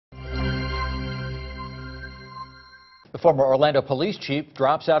The former Orlando police chief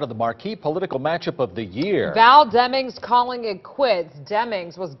drops out of the marquee political matchup of the year. Val Demings calling it quits.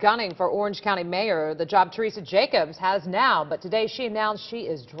 Demings was gunning for Orange County mayor, the job Teresa Jacobs has now, but today she announced she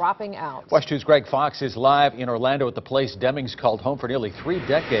is dropping out. WESH 2's Greg Fox is live in Orlando at the place Demings called home for nearly 3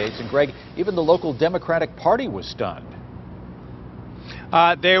 decades. And Greg, even the local Democratic Party was stunned.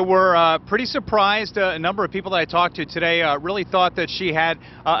 They were pretty surprised. A number of people that I talked to today really thought that she had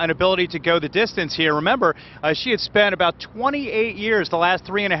an ability to go the distance here. Remember, she had spent about 28 years, the last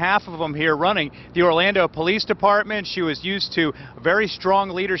 3.5 of them here, running the Orlando Police Department. She was used to very strong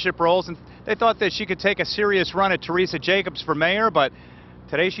leadership roles, and they thought that she could take a serious run at Teresa Jacobs for mayor, but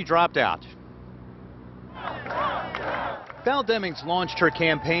today she dropped out. Val Demings launched her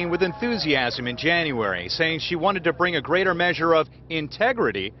campaign with enthusiasm in January, saying she wanted to bring a greater measure of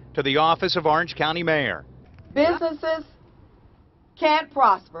integrity to the office of Orange County mayor. Businesses can't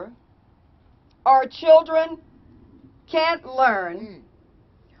prosper, our children can't learn,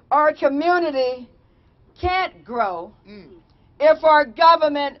 our community can't grow if our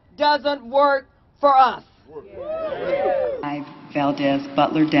government doesn't work for us. Valdez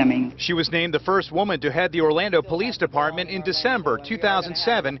Butler Deming. She was named the first woman to head the Orlando Police Department in December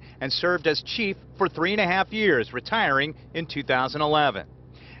 2007 and served as chief for 3.5 years, retiring in 2011.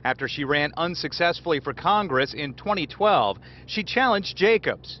 After she ran unsuccessfully for Congress in 2012, she challenged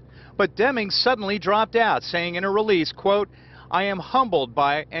Jacobs. But Demings suddenly dropped out, saying in a release, quote, "I am humbled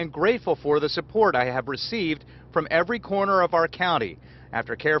by and grateful for the support I have received from every corner of our county.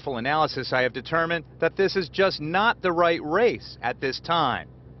 After careful analysis, I have determined that this is just not the right race at this time."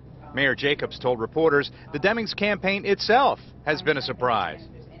 Mayor Jacobs told reporters the Demings campaign itself has been a surprise.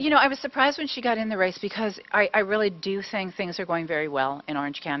 You know, I was surprised when she got in the race because I really do think things are going very well in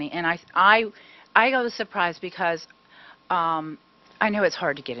Orange County. And I was surprised because I know it's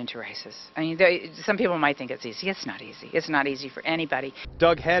hard to get into races. I mean, some people might think it's easy. It's not easy. It's not easy for anybody.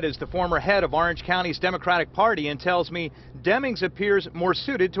 Doug Head is the former head of Orange County's Democratic Party and tells me Demings appears more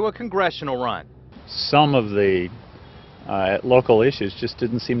suited to a congressional run. Some of the local issues just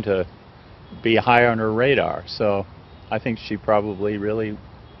didn't seem to be high on her radar. So I think she probably really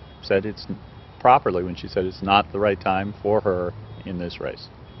said it's properly when she said it's not the right time for her in this race.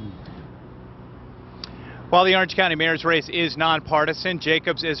 While the Orange County mayor's race is nonpartisan,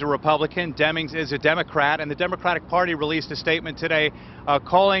 Jacobs is a Republican, Demings is a Democrat, and the Democratic Party released a statement today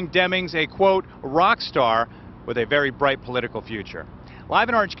calling Demings a, quote, rock star with a very bright political future. Live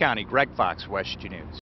in Orange County, Greg Fox, WESH 2 News.